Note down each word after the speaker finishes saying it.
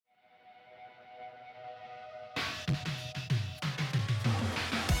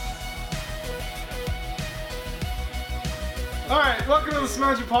Alright, welcome to the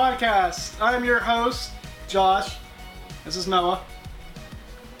Simonji Podcast. I'm your host, Josh. This is Noah.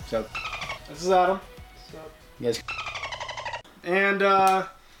 What's up? This is Adam. What's up? Yes. And,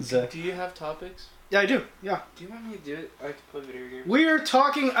 Do you have topics? yeah, I do. Yeah. Do you want me to do it? I can play video games. We are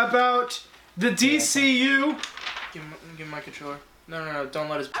talking about the DCEU. Give my controller. No, don't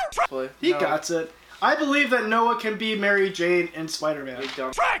let us play. He No. got it. I believe that Noah can be Mary Jane in Spider-Man. You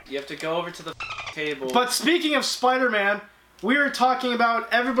don't. You have to go over to the table. But speaking of Spider-Man, we are talking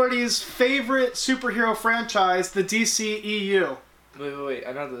about everybody's favorite superhero franchise, the DCEU. Wait.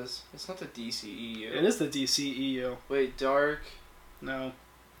 I know this. It's not the DCEU. It is the DCEU. Wait, Dark. No.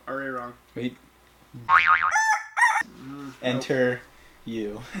 Already wrong. Wait. Enter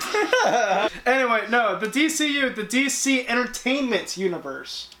you. Anyway, no, the DCU, the DC Entertainment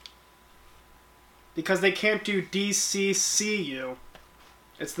Universe. Because they can't do DCCU.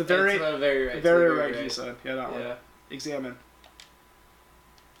 It's the very, It's very right. very right, he said. Yeah, that one. Yeah. Examine.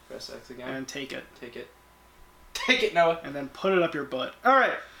 Press X again. And take it. Take it. Take it, Noah. And then put it up your butt.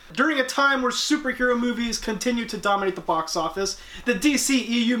 Alright. During a time where superhero movies continue to dominate the box office, the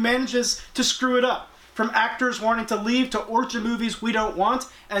DCEU manages to screw it up. From actors wanting to leave to origin movies we don't want,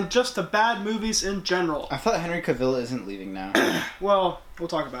 and just to bad movies in general. I thought Henry Cavill isn't leaving now. Well, we'll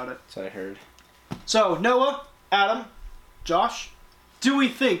talk about it. That's what I heard. So, Noah, Adam, Josh, do we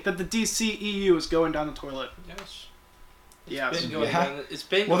think that the DCEU is going down the toilet? Yes. Yes. It's been going Yeah. down. It's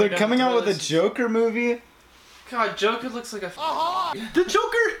been. Well, going they're down coming the out with a toilet. Joker movie. God, Joker looks like a. The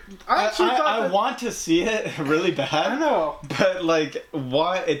Joker, I actually thought I that, want to see it really I bad, know. but like,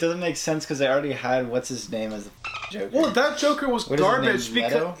 why? It doesn't make sense because they already had what's his name as the Joker. Well, that Joker was What is his garbage name,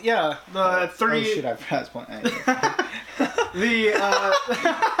 because Leto? yeah, the 30 Oh shit! I forgot his point.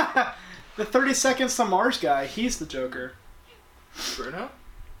 the 30 Seconds to Mars guy, he's the Joker. Bruno?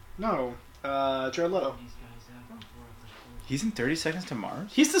 No, Jared Leto. He's in 30 Seconds to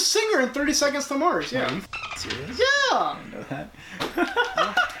Mars. He's the singer in 30 Seconds to Mars. Are Yeah. you serious? Yeah. I didn't know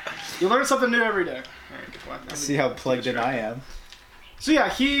that. You learn something new every day. All right, good luck. See how plugged in I am. So yeah,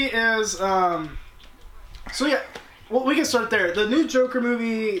 he is. So yeah, well, we can start there. The new Joker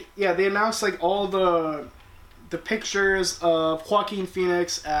movie. Yeah, they announced like all the pictures of Joaquin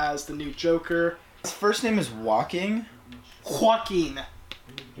Phoenix as the new Joker. His first name is Walking. Joaquin.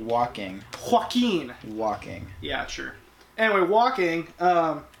 Walking. Joaquin. Walking. Yeah, sure. Anyway, Walking.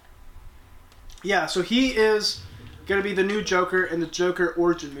 Yeah, so he is gonna be the new Joker in the Joker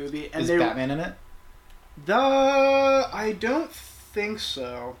origin movie, and Is they. Batman in it? I don't think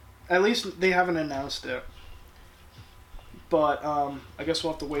so. At least they haven't announced it. But I guess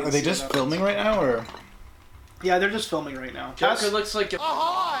we'll have to wait. Are and they see just that. filming right now, or? Yeah, they're just filming right now. Joker looks like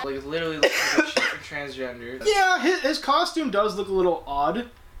a. Literally looks like a transgender. Yeah, his costume does look a little odd.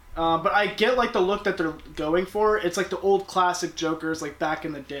 But I get like the look that they're going for. It's like the old classic Jokers, like back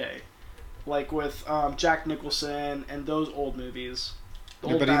in the day, like with Jack Nicholson and those old movies. The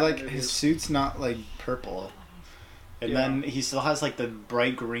Yeah, old but he Batman like movies. his suit's not like purple, and Yeah. then he still has like the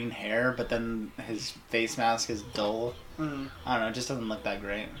bright green hair, but then his face mask is dull. Mhm. I don't know, it just doesn't look that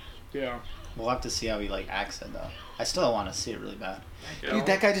great. Yeah. We'll have to see how he like acts it though. I still want to see it really bad. Yeah. Dude,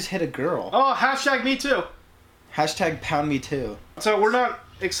 that guy just hit a girl. Oh, hashtag me too. Hashtag pound me too. So we're not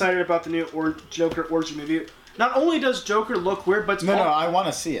excited about the new Joker origin movie. Not only does Joker look weird, but it's No, I want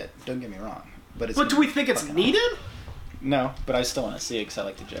to see it. Don't get me wrong, but it's. But do we think it's fucking needed? awesome. No, but I still want to see it because I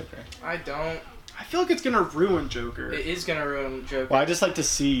like the Joker. I don't. I feel like it's gonna ruin Joker. It is gonna ruin Joker. Well, I just like to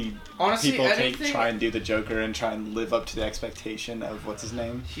see Honestly, people anything- try and do the Joker and try and live up to the expectation of what's his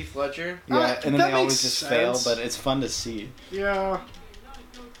name. Heath Ledger. Yeah, and then that they always makes just sense. fail, but it's fun to see. Yeah.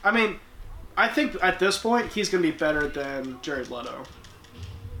 I mean, I think at this point he's gonna be better than Jared Leto.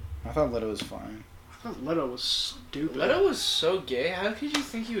 I thought Leto was fine. I thought Leto was stupid. Leto was so gay. How could you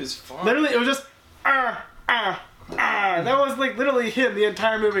think he was fun? Literally, it was just That was like literally him the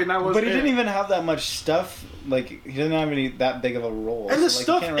entire movie, and that was. But he it. didn't even have that much stuff. Like he didn't have any that big of a role. And the so, like, you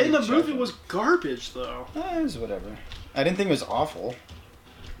stuff can't really in the judge movie him. was garbage, though. It was whatever. I didn't think it was awful.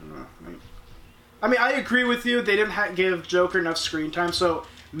 I mean, I agree with you. They didn't give Joker enough screen time, so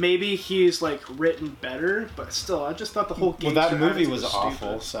maybe he's like written better. But still, I just thought the whole game. Well, that movie was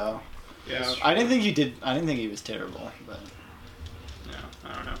awful. So Yeah, I didn't think he did. I didn't think he was terrible. But yeah,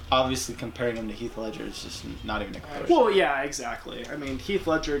 I don't know. obviously, comparing him to Heath Ledger is just not even a comparison. Well, yeah, exactly. I mean, Heath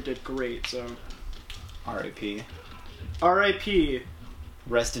Ledger did great, so. R.I.P. R.I.P.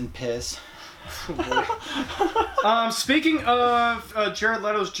 Rest in piss. Speaking of Jared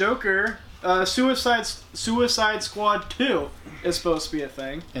Leto's Joker, Suicide Squad 2 is supposed to be a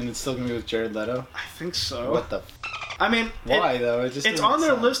thing. And it's still gonna be with Jared Leto. I think so. What the? I mean, Why though? It just it's doesn't on their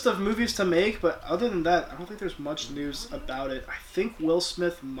sound- list of movies to make, but other than that, I don't think there's much news about it. I think Will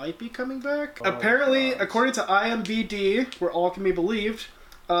Smith might be coming back. Oh, Apparently, God. according to IMDb, where all can be believed,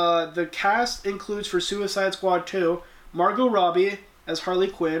 the cast includes for Suicide Squad 2, Margot Robbie as Harley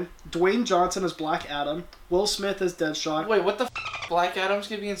Quinn, Dwayne Johnson as Black Adam, Will Smith as Deadshot. Wait, what the Black Adam's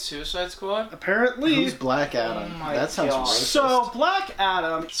gonna be in Suicide Squad? Apparently... Who's Black Adam? Oh my That sounds God. racist. So, Black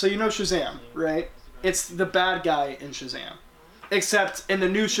Adam, so you know Shazam, right? It's the bad guy in Shazam. Except in the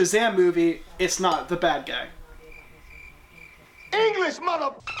new Shazam movie, it's not the bad guy. English, mother...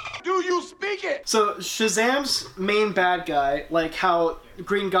 Do you speak it? So, Shazam's main bad guy, like how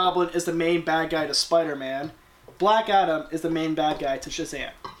Green Goblin is the main bad guy to Spider-Man, Black Adam is the main bad guy to Shazam.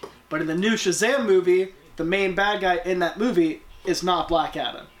 But in the new Shazam movie, the main bad guy in that movie is not Black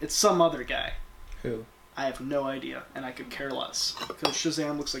Adam. It's some other guy. Who? I have no idea, and I could care less. Because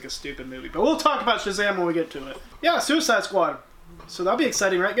Shazam looks like a stupid movie. But we'll talk about Shazam when we get to it. Yeah, Suicide Squad. So that'll be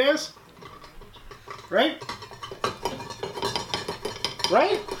exciting, right, guys? Right?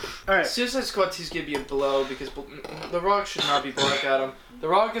 Right? Alright. Suicide Squad 2 is gonna be a blow because The Rock should not be Black Adam. The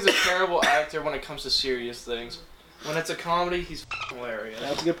Rock is a terrible actor when it comes to serious things. When it's a comedy, he's hilarious.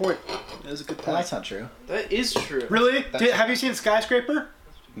 That's a good point. That is a good point. That's not true. That is true. Really? Have you seen Skyscraper?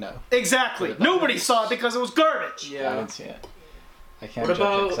 No. Exactly. Nobody saw it because it was garbage. I Yeah. didn't see it. I can't What judge it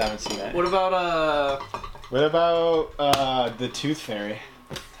about- because I haven't seen it. What about What about the Tooth Fairy?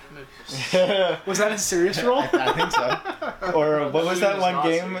 Was that a serious role? I think so. Or what was that one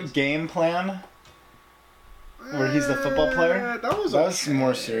game? Game Plan? Where he's the football player? That was That was okay.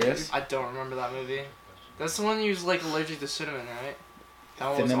 more serious. I don't remember that movie. That's the one you was like allergic to cinnamon, right? That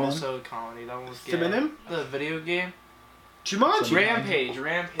one was Cinnamon? also a comedy. That one was gay. Cinnamon? The video game. Jumanji.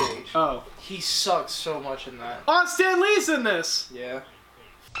 Rampage. Oh. He sucked so much in that. Oh, Stan Lee's in this. Yeah.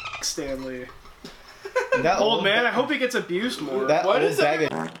 Stan Lee. That Old man, I hope he gets abused more. That Why old does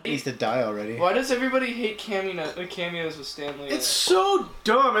bag of needs to die already. Why does everybody hate cameos with Stan Lee? in It's it? so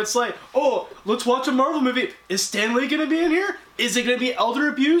dumb. It's like, oh, let's watch a Marvel movie. Is Stan Lee gonna be in here? Is it gonna be elder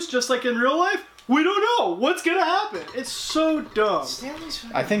abuse just like in real life? We don't know. What's gonna happen? It's so dumb. Stan Lee's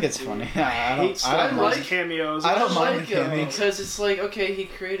I think it's funny. I hate don't Stan mind. Lee's cameos. I don't I mind like the him cameo. because it's like, okay, he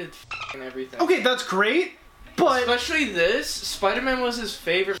created and everything. Okay, that's great, but Especially this, Spider-Man was his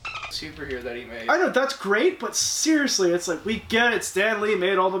favorite superhero that he made. I know that's great, but seriously, it's like we get it. Stan Lee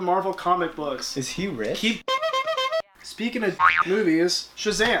made all the Marvel comic books. Is he rich? Keep. Speaking of movies,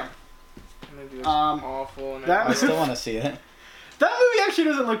 Shazam. The movie was Um, awful. And that I still want to see it. That movie actually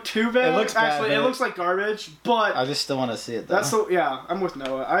doesn't look too bad. It looks bad, actually, but it looks like garbage, but I just still want to see it though. that's the yeah. I'm with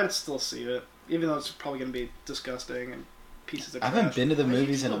Noah. I'd still see it, even though it's probably gonna be disgusting and pieces of I trash. haven't been to the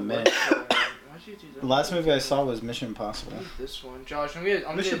movies in a minute. Why'd you do that? The last movie I saw was Mission Impossible. What is this one, Josh? I'm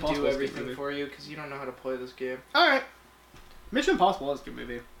gonna Mission do Impossible is a good everything movie. for you because you don't know how to play this game. All right, Mission Impossible is a good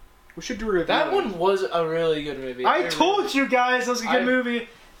movie. We should do a review. That of it. one was a really good movie. I told you guys it was a good I- movie,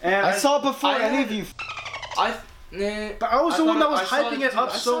 and I saw it before I any had- of you. But I was the one that was I saw hyping it dude, up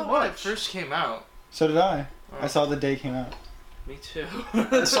I so saw it when it much. first came out. So did I. Oh. I saw the day it came out. Me too.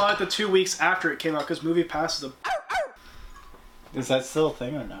 I saw it the 2 weeks after it came out because Movie Pass is a Is that still a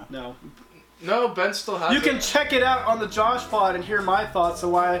thing or no? no. No, Ben still has You it. can check it out on the Josh Pod and hear my thoughts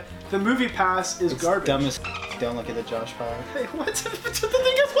on why the Movie Pass is It's garbage. dumb as don't look at the Josh Pod. Hey, what? What the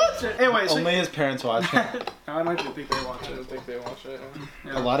thing is watching? Anyway, so Only his parents watch it. I don't even think they watch I it. don't think they watch it.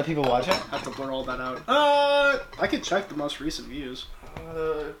 Yeah. A lot of people watch it. I have to blur all that out. I could check the most recent views.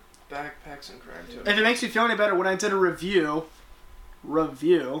 Backpacks and crime too. If it makes you feel any better, when I did a review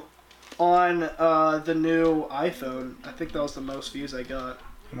on the new iPhone, I think that was the most views I got.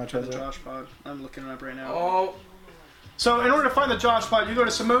 How much The was it? Josh Pod. I'm looking it up right now. Oh, So in order to find the Josh Pod, you go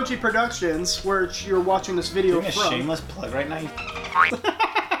to Simonji Productions, where you're watching this video Doing a from. shameless plug right now. You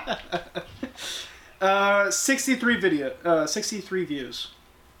 63 views.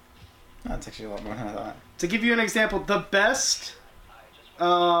 That's actually a lot more than I thought. To give you an example, the best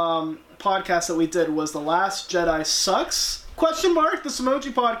podcast that we did was The Last Jedi Sucks? Question mark, the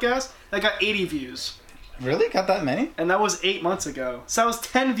Simonji Podcast. That got 80 views. Really? Got that many? And that was 8 months ago. So that was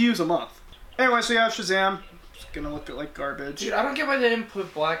 10 views a month. Anyway, so you have Shazam. Just gonna look at like garbage. dude, I don't get why they didn't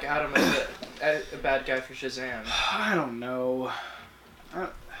put Black Adam as a bad guy for Shazam. I don't know.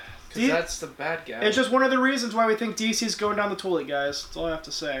 Because that's the bad guy. It's just one of the reasons why we think DC's going down the toilet, guys. That's all I have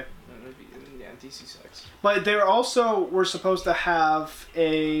to say. Yeah, DC sucks. But they also were supposed to have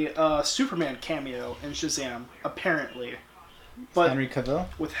a Superman cameo in Shazam, apparently. But Henry Cavill?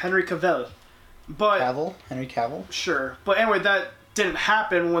 with Henry Cavill. But Cavill? Henry Cavill? sure. But anyway, that didn't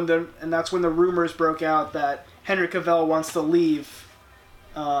happen and that's when the rumors broke out that Henry Cavill wants to leave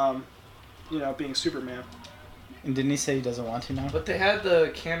being Superman. And didn't he say he doesn't want to now? But they had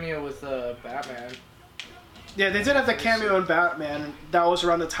the cameo with Batman. Yeah, they did have the cameo in Batman. That was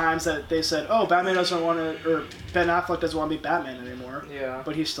around the times that they said, "Oh, Batman doesn't want to," or Ben Affleck doesn't want to be Batman anymore. Yeah.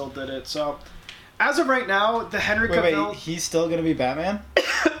 But he still did it. So, as of right now, the Henry Cavill. Wait, he's still gonna be Batman?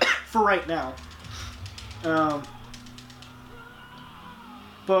 For right now.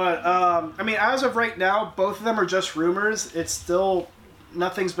 But I mean, as of right now, both of them are just rumors. It's still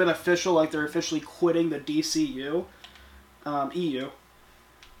nothing's been official. Like they're officially quitting the DCU, EU.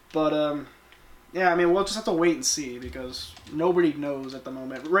 But yeah, I mean, we'll just have to wait and see because nobody knows at the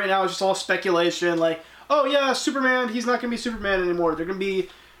moment. Right now, it's just all speculation. Like, oh yeah, Superman, he's not gonna be Superman anymore. They're gonna be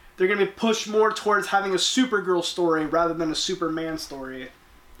pushed more towards having a Supergirl story rather than a Superman story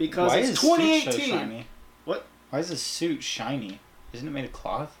because it's 2018. Suit so shiny? What? Why is his suit shiny? Isn't it made of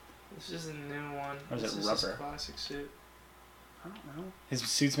cloth? This is a new one. Or is it this is rubber? His classic suit. I don't know. His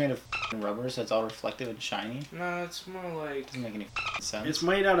suit's made of rubber, so it's all reflective and shiny? No, it's more like... Doesn't make any sense. It's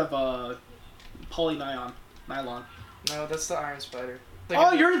made out of nylon. No, that's the Iron Spider.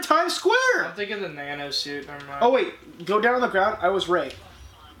 Oh, you're in Times Square! I'm thinking the nano suit. Never mind. Oh wait, go down on the ground. I was right.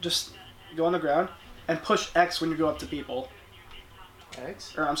 Just go on the ground and push X when you go up to people.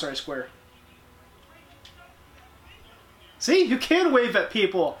 X? Or I'm sorry, square. See, you can wave at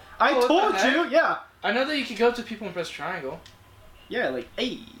people. I what told the heck? you. Yeah. I know that you can go up to people and press triangle. Yeah, like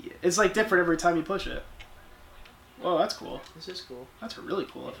hey, it's like different every time you push it. Whoa, that's cool. This is cool. That's a really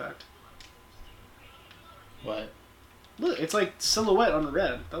cool effect. What? Look, it's like silhouette on the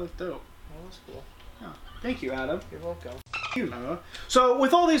red. That looks dope. Oh, that's cool. Yeah. Thank you, Adam. You're welcome. You know. So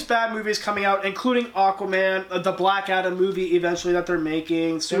with all these bad movies coming out, including Aquaman, the Black Adam movie eventually that they're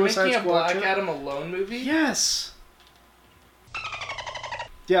making, They're Suicide making a Squad. Black Adam alone movie? Yes.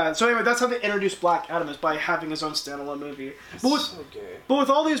 Yeah. So anyway, that's how they introduced Black Adam is by having his own standalone movie. But with, so gay. but with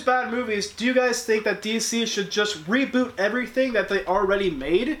all these bad movies, do you guys think that DC should just reboot everything that they already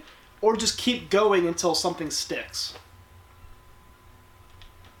made, or just keep going until something sticks?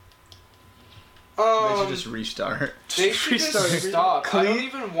 They should just restart. They should Restart. just stop. I don't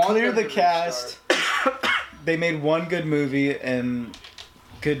even want Clear them the to cast. restart. They made one good movie and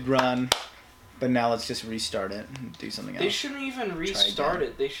good run, but now let's just restart it and do something else. They shouldn't even restart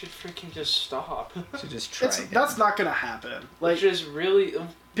it. They should freaking just stop. So just try again. That's not gonna happen. Like, Which is really...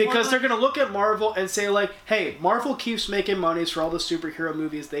 because what? they're gonna look at Marvel and say like, "Hey, Marvel keeps making monies for all the superhero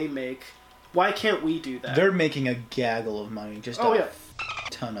movies they make. Why can't we do that?" They're making a gaggle of money. Just Oh, a yeah.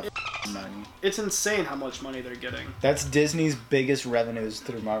 ton of money. It's insane how much money they're getting. That's Disney's biggest revenues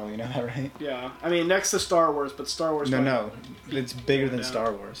through Marvel. You know that, right? Yeah, I mean next to Star Wars, but Star Wars. No. It's bigger than down.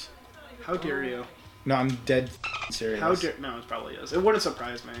 Star Wars. How dare you? No, I'm dead serious. How dare? No, it probably is. It wouldn't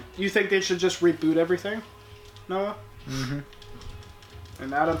surprise me. You think they should just reboot everything, Noah? Mm-hmm.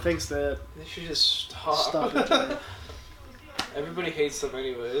 And Adam thinks that They should just stop. stop it. Jimmy. Everybody hates them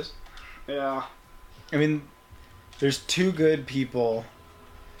anyways. Yeah. I mean, there's two good people.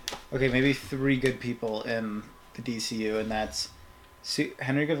 Okay, maybe three good people in the DCU, and that's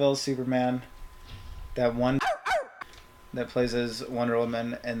Henry Cavill's Superman, that one that plays as Wonder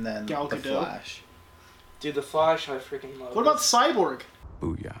Woman, and then Gal the Gadot. Flash. Dude, the Flash, I freaking love. What about Cyborg?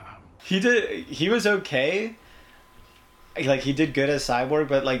 Booyah. He was okay. Like, he did good as Cyborg,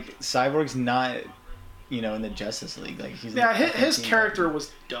 but like Cyborg's not, in the Justice League. Like, he's Yeah, not his team. character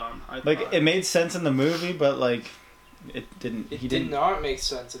was dumb. I Like, thought. it made sense in the movie, but like, it didn't. It did not make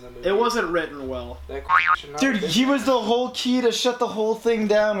sense in the movie. It wasn't written well. That should not Dude, have been he there. was the whole key to shut the whole thing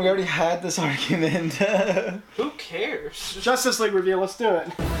down. We already had this argument. Who cares? Justice League review. Let's do it.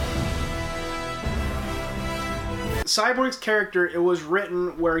 Cyborg's character, it was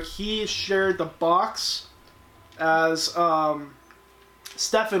written where he shared the box as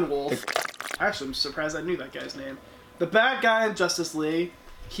Steppenwolf. Actually, I'm surprised I knew that guy's name. The bad guy in Justice League.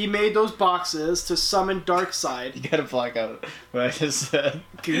 He made those boxes to summon Darkseid. You gotta block out what I just said.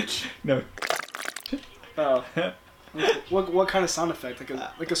 Gooch. No. Oh. What kind of sound effect?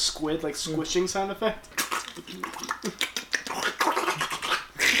 Like a squid, like squishing sound effect?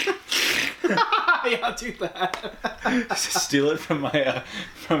 Yeah, I'll do that. Steal it from my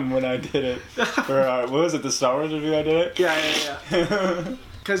from when I did it. For what was it? The Star Wars review I did it. Yeah.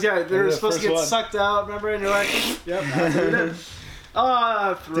 Because they're the supposed to first get one. sucked out. Remember? And you're like, yep, that's what it is.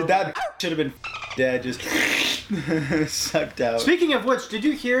 Dude, that should have been dead. Just sucked out. Speaking of which, did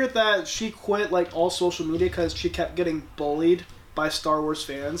you hear that she quit like all social media because she kept getting bullied by Star Wars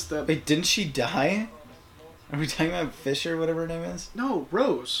fans? Wait, didn't she die? Are we talking about Fisher, whatever her name is? No,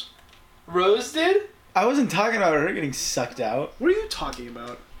 Rose. Rose did? I wasn't talking about her getting sucked out. What are you talking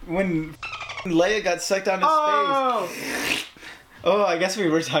about? When Leia got sucked out into space. Oh, I guess we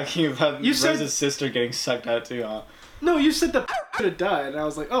were talking about You said- Rose's sister getting sucked out too, huh? No, you said the could have died, and I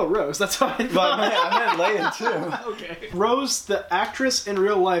was like, oh, Rose, that's how I But thought. I meant Leia too. Okay. Rose, the actress in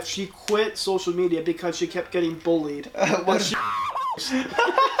real life, she quit social media because she kept getting bullied.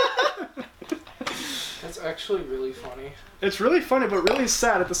 That's actually really funny. It's really funny, but really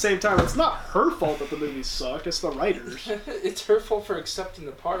sad at the same time. It's not her fault that the movie sucked, it's the writers. It's her fault for accepting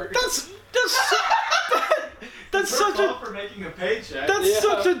the part. That's such a for making a paycheck. that's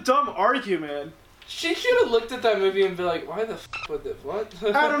such a dumb argument. She should have looked at that movie and be like, why the f would it? What?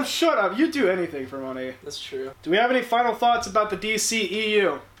 Adam, shut up. You do anything for money. That's true. Do we have any final thoughts about the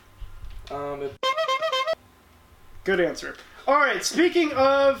DCEU? Good answer. Alright, speaking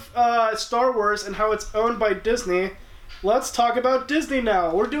of Star Wars and how it's owned by Disney, let's talk about Disney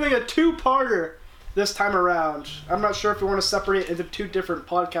now. We're doing a two-parter this time around. I'm not sure if we want to separate it into two different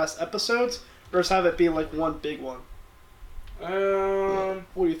podcast episodes, or just have it be like one big one.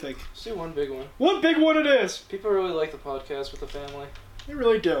 What do you think? Let's do one big one. One big one it is! People really like the podcast with the family. They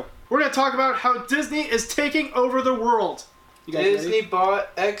really do. We're going to talk about how Disney is taking over the world. You guys Disney ready? bought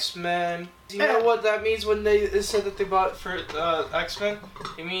X-Men. Do you know what that means when they said that they bought for X-Men?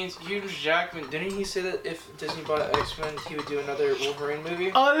 It means Hugh Jackman. Didn't he say that if Disney bought X-Men, he would do another Wolverine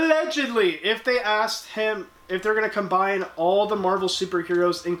movie? Allegedly, if they asked him if they're going to combine all the Marvel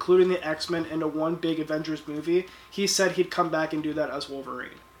superheroes, including the X-Men, into one big Avengers movie, he said he'd come back and do that as Wolverine.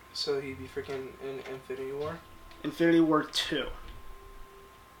 So he'd be freaking in Infinity War? Infinity War 2.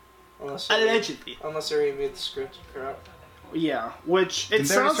 Unless they remade the script crap. Yeah, which it Did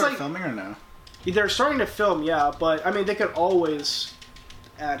they already sounds start like filming or no? they're starting to film, yeah, but I mean they could always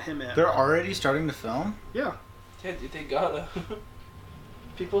add him in. They're already starting to film? Yeah. Yeah, dude, they gotta.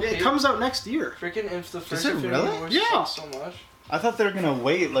 People It hate comes out next year. freaking if the first it Infinity really? War Yeah. sucks so much. I thought they were gonna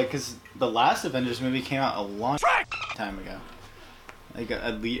wait, like, cause the last Avengers movie came out a long time ago. Like,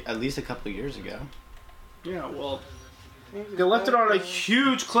 at least a couple of years ago. Yeah, well, they left it on a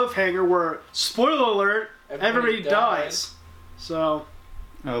huge cliffhanger where, spoiler alert, everybody dies. So,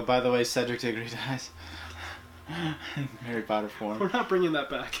 Oh, by the way, Cedric Diggory dies. In Harry Potter form. we're not bringing that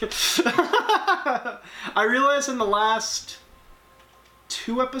back. I realized in the last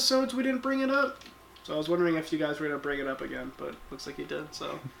 2 episodes we didn't bring it up. So I was wondering if you guys were going to bring it up again, but looks like you did,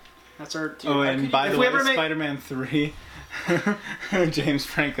 so that's our... Oh, and by if the we way, ever make- Spider-Man 3, James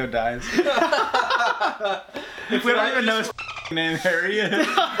Franco dies. If we I don't ever even know his name, Harry. Yeah.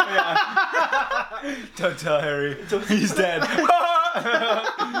 Don't tell Harry. He's dead.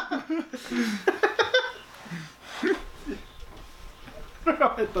 I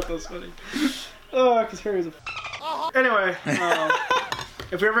thought that was funny. Oh, because Harry's a... Anyway,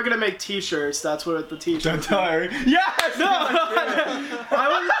 if we're ever going to make t-shirts, that's what the t-shirt... Don't tell Harry. Yes! No!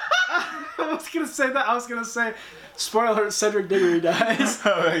 I was going to say that. I was going to say, spoiler alert, Cedric Diggory dies.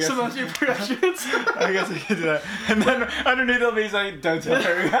 Oh, I guess, Simonji Productions. I guess I could do that. And then underneath it'll be like, don't tell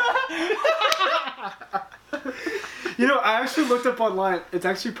Harry. You know, I actually looked up online. It's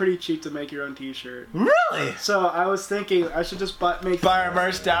actually pretty cheap to make your own t-shirt. Really? So I was thinking I should just make... Buy our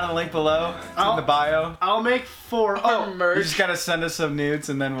merch down in the link below. It's in the bio. I'll make 4. Our merch. You just gotta send us some nudes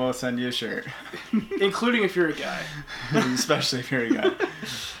and then we'll send you a shirt. Including if you're a guy. Especially if you're a guy.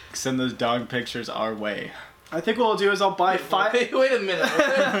 Send those dog pictures our way. I think what I'll do is I'll buy 5... Wait a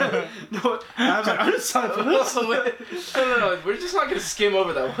minute. No, I'm like, I'm just signed for this. No, we're just not gonna skim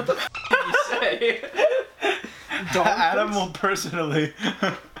over that. What the f did you say? Adam will personally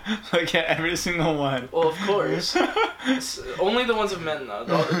look at every single one. Well, of course. Only the ones of men, though.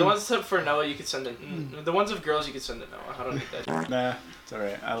 The ones that for Noah, you could send it. The ones of girls, you could send it Noah. I don't need that. Nah, it's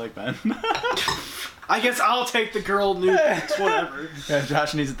alright. I like Ben. I guess I'll take the girl nude pics, whatever. Yeah,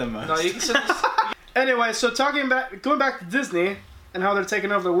 Josh needs it the most. No, you can send this. Anyway, so going back to Disney and how they're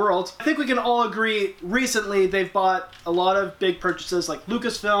taking over the world, I think we can all agree recently they've bought a lot of big purchases like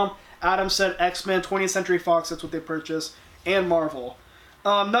Lucasfilm, Adam said X-Men, 20th Century Fox, that's what they purchased, and Marvel.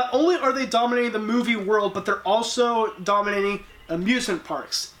 Not only are they dominating the movie world, but they're also dominating amusement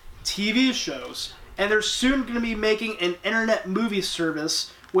parks, TV shows, and they're soon going to be making an internet movie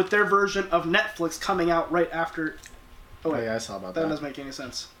service with their version of Netflix coming out right after... Oh yeah, I saw about That that. doesn't make any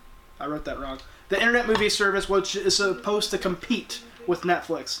sense. I wrote that wrong. The internet movie service, which is supposed to compete with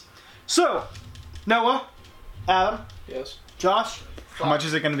Netflix. So, Noah, Adam, Yes. Josh, How much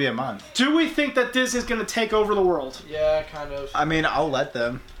is it going to be a month? do we think that Disney's going to take over the world? Yeah, kind of. I mean, I'll let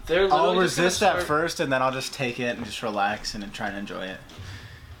them. They're literally I'll just gonna resist at start- first, and then I'll just take it and just relax and try and enjoy it.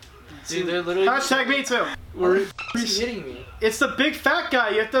 Dude, they're literally. Hashtag me too. Why is he hitting me? It's the big fat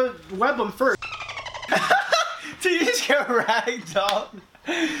guy. You have to web him first. Did you just get ragdoll?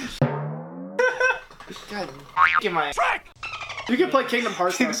 God, get my. You can play Kingdom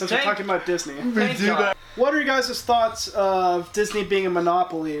Hearts now since we're talking about Disney. Thank God. What are your guys' thoughts of Disney being a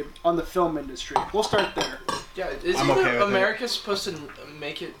monopoly on the film industry? We'll start there. Yeah, isn't okay with America supposed to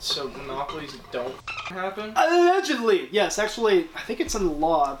make it so monopolies don't happen? Allegedly, yes. Actually, I think it's in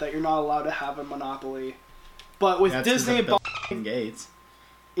law that you're not allowed to have a monopoly. But with Disney buying Gates.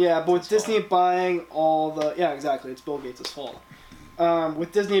 Yeah, but with Disney buying all the... Yeah, exactly. It's Bill Gates' fault.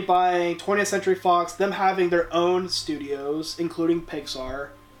 With Disney buying 20th Century Fox, them having their own studios, including Pixar.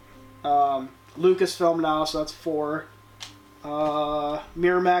 Lucasfilm now, so that's 4.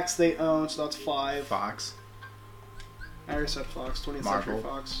 Miramax they own, so that's 5. Fox. I already said Fox, 20th Marvel. Century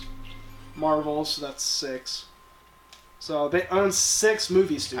Fox. Marvel, so that's 6. So they own 6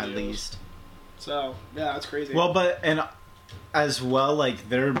 movie studios. At least. So, yeah, that's crazy. Well, and as well, like,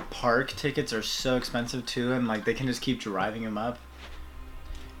 their park tickets are so expensive, too, and, like, they can just keep driving them up.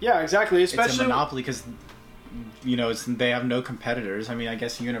 Yeah, exactly. Especially it's a monopoly because, you know, they have no competitors. I mean, I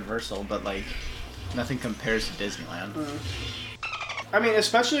guess Universal, but, like, nothing compares to Disneyland. I mean,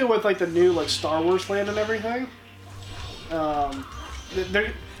 especially with, like, the new, like, Star Wars land and everything.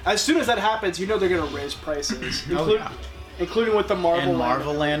 As soon as that happens, you know they're going to raise prices. Including with the Marvel And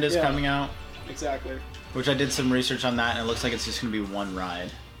Marvel Land is coming out. Exactly. Which I did some research on that, and it looks like it's just going to be one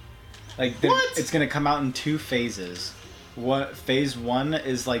ride. Like, What? It's going to come out in 2 phases. Phase 1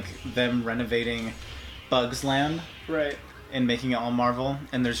 is, like, them renovating Bugs Land. Right. And making it all Marvel.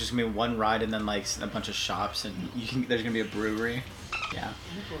 And there's just going to be one ride and then, like, a bunch of shops, and there's going to be a brewery. Yeah.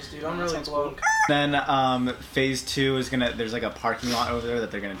 Dude, I'm really blown. Then, phase 2 is there's, like, a parking lot over there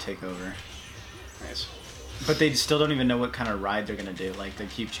that they're going to take over. Nice. But they still don't even know what kind of ride they're going to do. Like, they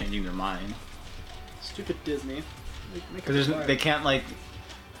keep changing their mind. Stupid Disney. Because they can't, like...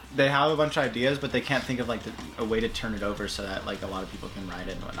 They have a bunch of ideas, but they can't think of, like, a way to turn it over so that, like, a lot of people can ride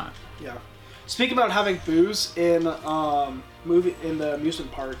it and whatnot. Yeah. Speaking about having booze in the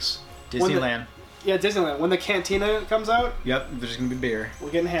amusement parks. Disneyland. Disneyland. When the cantina comes out... Yep, there's going to be beer.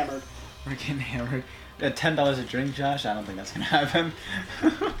 We're getting hammered. We're getting hammered. At $10 a drink, Josh? I don't think that's going to happen.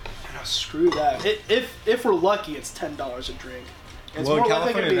 Oh, screw that. If we're lucky, it's $10 a drink. It's well, in more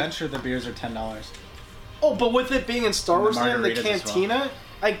California Adventure, the beers are $10. Oh, but with it being in Star Wars Land, the margaritas as cantina, well.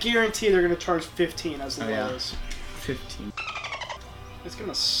 I guarantee they're going to charge $15 as the lowest. 15. It's going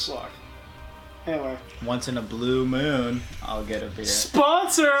to suck. Anyway. Once in a blue moon, I'll get a beer.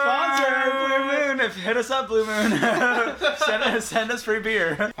 Sponsor! Blue Moon! Hit us up, Blue Moon. send us free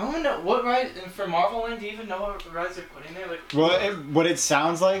beer. I want to know what ride for Marvel Land. Do you even know what rides they're putting there? Like, What it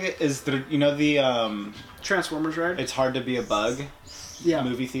sounds like is the Transformers ride. It's Hard to Be a Bug. Yeah.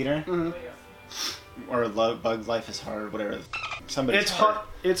 Movie theater. Mm-hmm. Or Bug Life is Hard, whatever.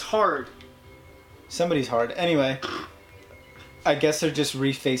 It's hard. Somebody's hard. Anyway, I guess they're just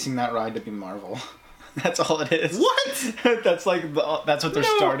refacing that ride to be Marvel. That's all it is. What? That's like that's what they're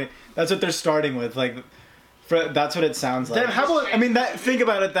starting. That's what they're starting with. Like, that's what it sounds like. Then how about? I mean, think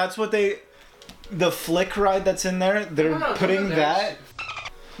about it. That's what the Flick ride that's in there. They're putting that.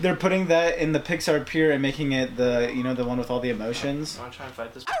 They're putting that in the Pixar Pier and making it the one with all the emotions. I want to try and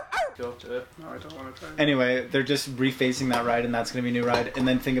fight this. Go up to it. No, I don't want to try. Anyway, they're just refacing that ride, and that's going to be a new ride. And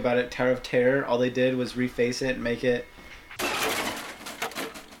then think about it, Tower of Terror, all they did was reface it and make it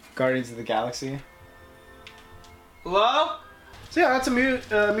Guardians of the Galaxy. Hello? So yeah, that's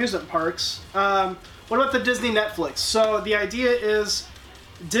amusement parks. What about the Disney Netflix? So the idea is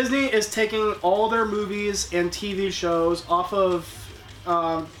Disney is taking all their movies and TV shows off of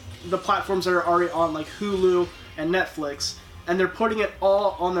the platforms that are already on, like Hulu and Netflix, and they're putting it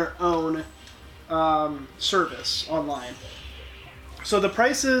all on their own service online. So the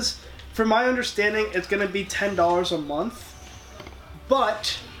prices, from my understanding, it's going to be $10 a month,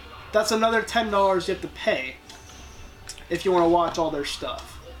 but that's another $10 you have to pay if you want to watch all their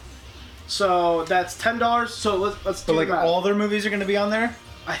stuff. So that's $10. So let's do But like that. all their movies are going to be on there?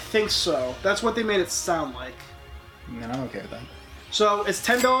 I think so. That's what they made it sound like. Then I'm okay with that. So it's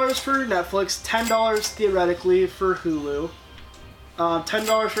 $10 for Netflix, $10 theoretically for Hulu,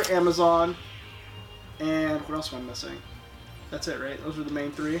 $10 for Amazon, and what else am I missing? That's it, right? Those are the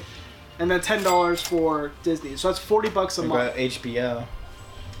main 3. And then $10 for Disney. So that's $40 a month. About HBO.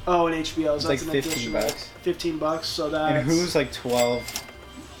 Oh, and HBO. It's So like that's an $15. $15. So that's. And Hulu's like 12.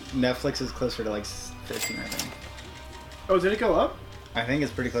 Netflix is closer to like 15, I think. Oh, did it go up? I think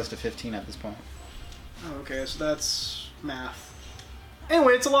it's pretty close to 15 at this point. Oh, okay, so that's math.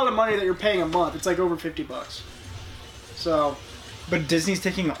 Anyway, it's a lot of money that you're paying a month. It's like over $50. So. But Disney's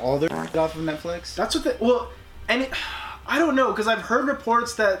taking all their off of Netflix? That's what I don't know, because I've heard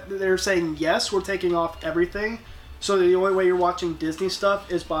reports that they're saying, yes, we're taking off everything. So the only way you're watching Disney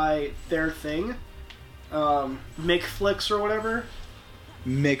stuff is by their thing. McFlix or whatever.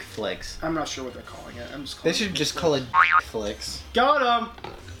 McFlix. I'm not sure what they're calling it. I'm just calling They should it just McFlix. call it Flicks. Got 'em.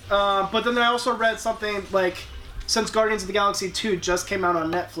 But then I also read something like, since Guardians of the Galaxy 2 just came out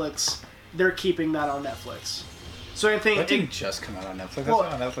on Netflix, they're keeping that on Netflix. So anything... That didn't just come out on Netflix. That's Well,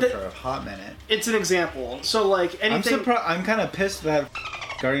 been on Netflix for a hot minute. It's an example. So, like, anything... I'm kind of pissed that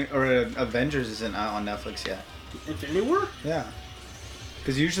Avengers isn't out on Netflix yet. Infinity War? Yeah.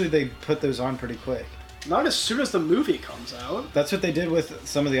 Because usually they put those on pretty quick. Not as soon as the movie comes out. That's what they did with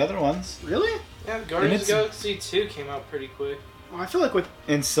some of the other ones. Really? Yeah, Guardians of the Galaxy 2 came out pretty quick. Well, I feel like with...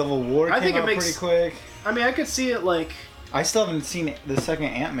 And Civil War came out pretty quick. I mean, I could see it like... I still haven't seen the second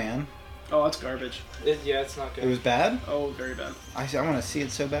Ant-Man. Oh, that's garbage. It's not good. It was bad? Oh, very bad. I want to see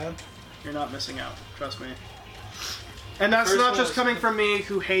it so bad. You're not missing out. Trust me. And that's First not one just was- coming from me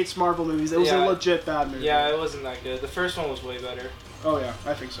who hates Marvel movies. It was a Yeah. legit bad movie. Yeah, it wasn't that good. The first one was way better. Oh, yeah.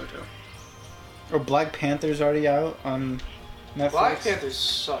 I think so, too. Or Black Panther's already out on Netflix. Black Panther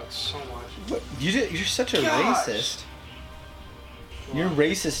sucks so much. What? You're such a Gosh. racist. Wow. You're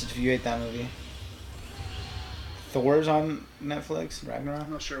racist if you hate that movie. Thor's on Netflix, Ragnarok.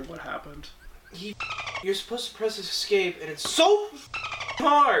 I'm not sure what happened. You're supposed to press escape, and it's so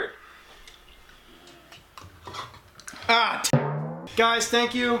hard. Ah! Guys,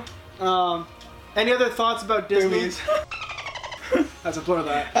 thank you. Any other thoughts about Disney? Movies. That's a blur of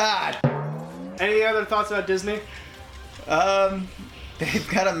that. Ah! Any other thoughts about Disney? They've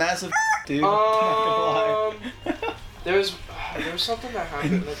got a massive dude. Not gonna lie. There was something that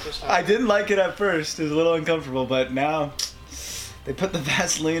happened that just happened. I didn't like it at first. It was a little uncomfortable, but now they put the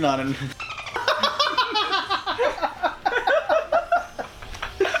Vaseline on it.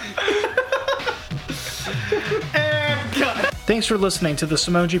 And cut. Thanks for listening to the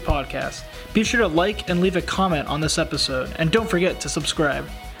Simonji Podcast. Be sure to like and leave a comment on this episode, and don't forget to subscribe.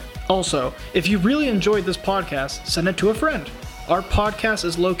 Also, if you really enjoyed this podcast, send it to a friend. Our podcast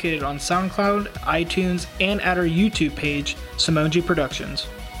is located on SoundCloud, iTunes, and at our YouTube page, Simonji Productions.